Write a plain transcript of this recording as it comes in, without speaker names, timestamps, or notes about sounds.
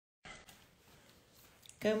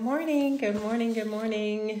Good morning, good morning, good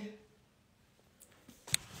morning.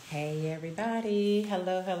 Hey, everybody.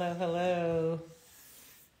 Hello, hello, hello.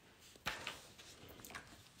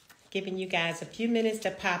 Giving you guys a few minutes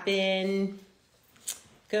to pop in.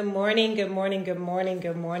 Good morning, good morning, good morning,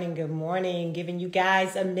 good morning, good morning. Giving you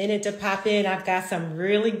guys a minute to pop in. I've got some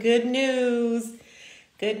really good news.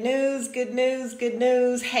 Good news, good news, good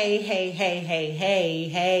news. Hey, hey, hey, hey, hey,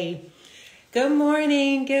 hey. Good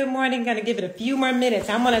morning, good morning. Gonna give it a few more minutes.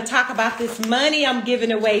 I'm gonna talk about this money I'm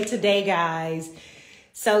giving away today, guys.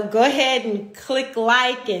 So go ahead and click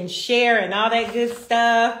like and share and all that good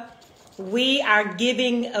stuff. We are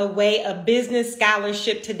giving away a business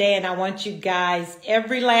scholarship today, and I want you guys,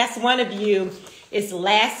 every last one of you, it's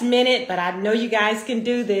last minute, but I know you guys can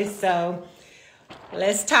do this. So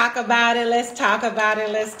let's talk about it. Let's talk about it.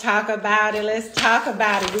 Let's talk about it. Let's talk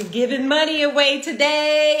about it. We're giving money away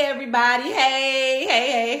today, everybody. Hey,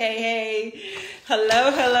 hey, hey, hey, hey.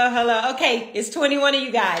 Hello, hello, hello. Okay, it's 21 of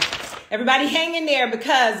you guys. Everybody hang in there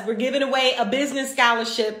because we're giving away a business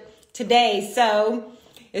scholarship today. So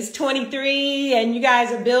it's 23 and you guys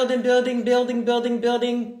are building. Go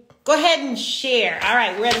ahead and share. All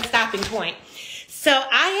right, we're at a stopping point. So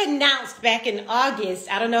I announced back in August,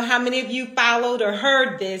 I don't know how many of you followed or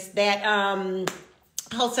heard this, that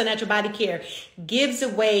Wholesale Natural Body Care gives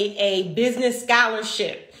away a business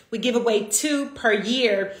scholarship. We give away 2 per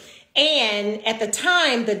year. And at the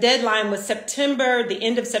time, the deadline was September, the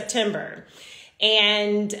end of September.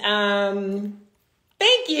 And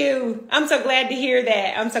thank you. I'm so glad to hear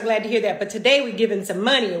that. But today we're giving some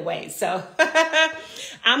money away. So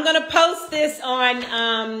I'm going to post this on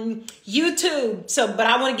YouTube. But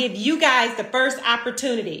I want to give you guys the first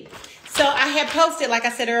opportunity. So I had posted, like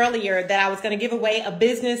I said earlier, that I was going to give away a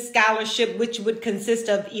business scholarship, which would consist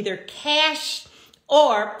of either cash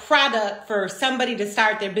or product for somebody to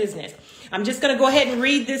start their business. I'm just going to go ahead and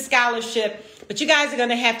read this scholarship. But you guys are going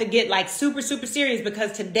to have to get like super serious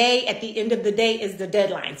because today, at the end of the day, is the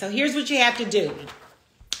deadline. So here's what you have to do.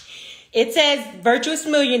 It says Virtuous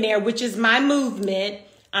Millionaire, which is my movement.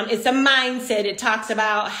 It's a mindset. It talks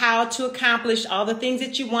about how to accomplish all the things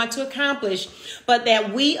that you want to accomplish, but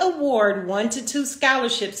that we award 1 to 2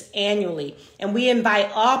 scholarships annually. And we invite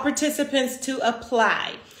all participants to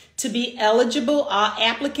apply. To be eligible, all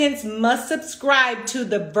applicants must subscribe to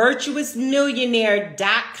the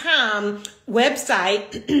virtuousmillionaire.com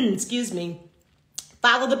website. Excuse me.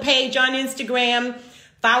 Follow the page on Instagram,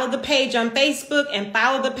 follow the page on Facebook, and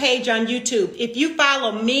follow the page on YouTube. If you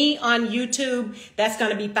follow me on YouTube, that's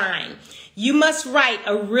going to be fine. You must write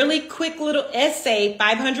a really quick little essay,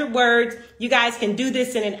 500 words. You guys can do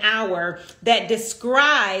this in an hour, that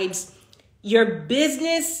describes your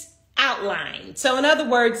business outline. So in other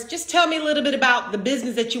words, just tell me a little bit about the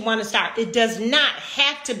business that you want to start. It does not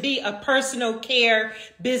have to be a personal care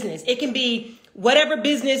business. It can be whatever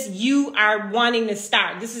business you are wanting to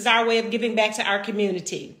start. This is our way of giving back to our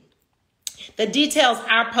community. The details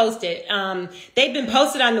are posted. They've been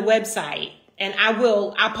posted on the website, and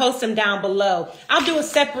I'll post them down below. I'll do a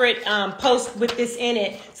separate post with this in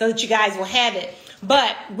it so that you guys will have it.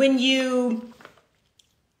 But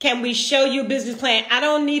can we show you a business plan? I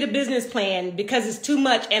don't need a business plan because it's too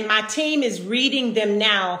much. And my team is reading them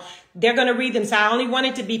now. They're going to read them. So I only want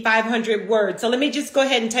it to be 500 words. So let me just go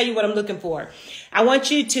ahead and tell you what I'm looking for. I want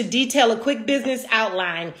you to detail a quick business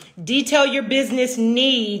outline, detail your business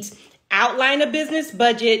needs, outline a business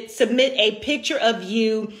budget, submit a picture of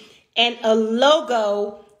you and a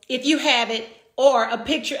logo, if you have it, or a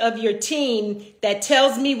picture of your team that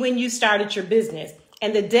tells me when you started your business.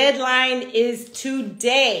 And the deadline is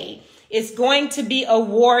today. It's going to be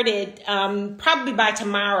awarded probably by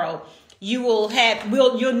tomorrow. You'll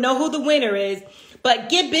know who the winner is. But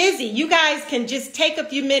get busy. You guys can just take a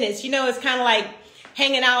few minutes. You know, it's kind of like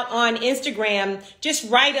hanging out on Instagram. Just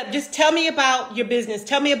write up. Just tell me about your business.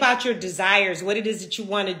 Tell me about your desires, what it is that you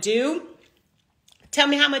want to do. Tell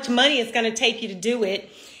me how much money it's going to take you to do it.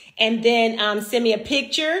 And then send me a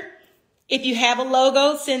picture. If you have a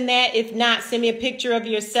logo, send that. If not, send me a picture of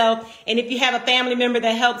yourself. And if you have a family member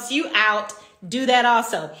that helps you out, do that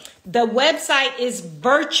also. The website is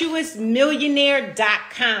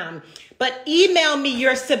virtuousmillionaire.com. But email me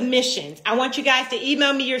your submissions. I want you guys to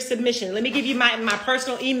email me your submission. Let me give you my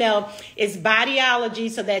personal email. It's bodyology.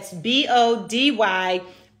 So that's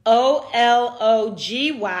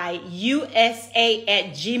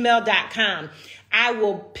BODYOLOGYUSA@gmail.com. I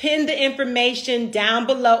will pin the information down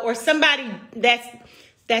below, or somebody that's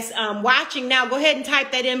watching now, go ahead and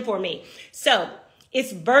type that in for me. So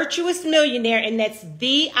it's Virtuous Millionaire, and that's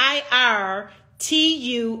VIRTUOUS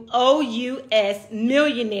TUOUS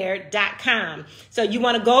millionaire.com. So you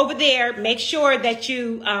want to go over there, make sure that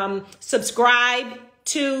you subscribe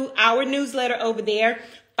to our newsletter over there.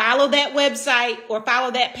 Follow that website or follow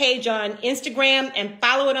that page on Instagram and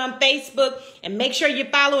follow it on Facebook, and make sure you're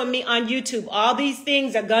following me on YouTube. All these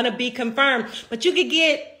things are going to be confirmed, but you could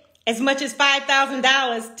get as much as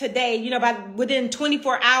 $5,000 today, within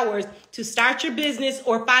 24 hours to start your business,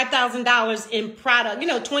 or $5,000 in product,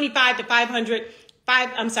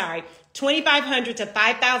 $2,500 to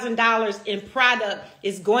 $5,000 in product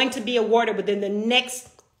is going to be awarded within the next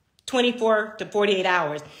 24 to 48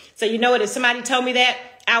 hours. So you know what, if somebody told me that,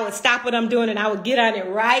 I would stop what I'm doing and I would get on it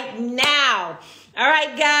right now. All right,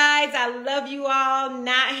 guys, I love you all.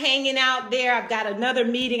 Not hanging out there. I've got another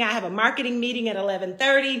meeting. I have a marketing meeting at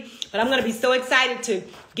 11:30, but I'm going to be so excited to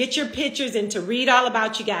get your pictures and to read all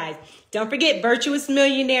about you guys. Don't forget,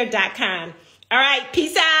 virtuousmillionaire.com. All right,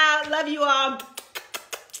 peace out. Love you all.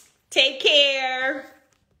 Take care.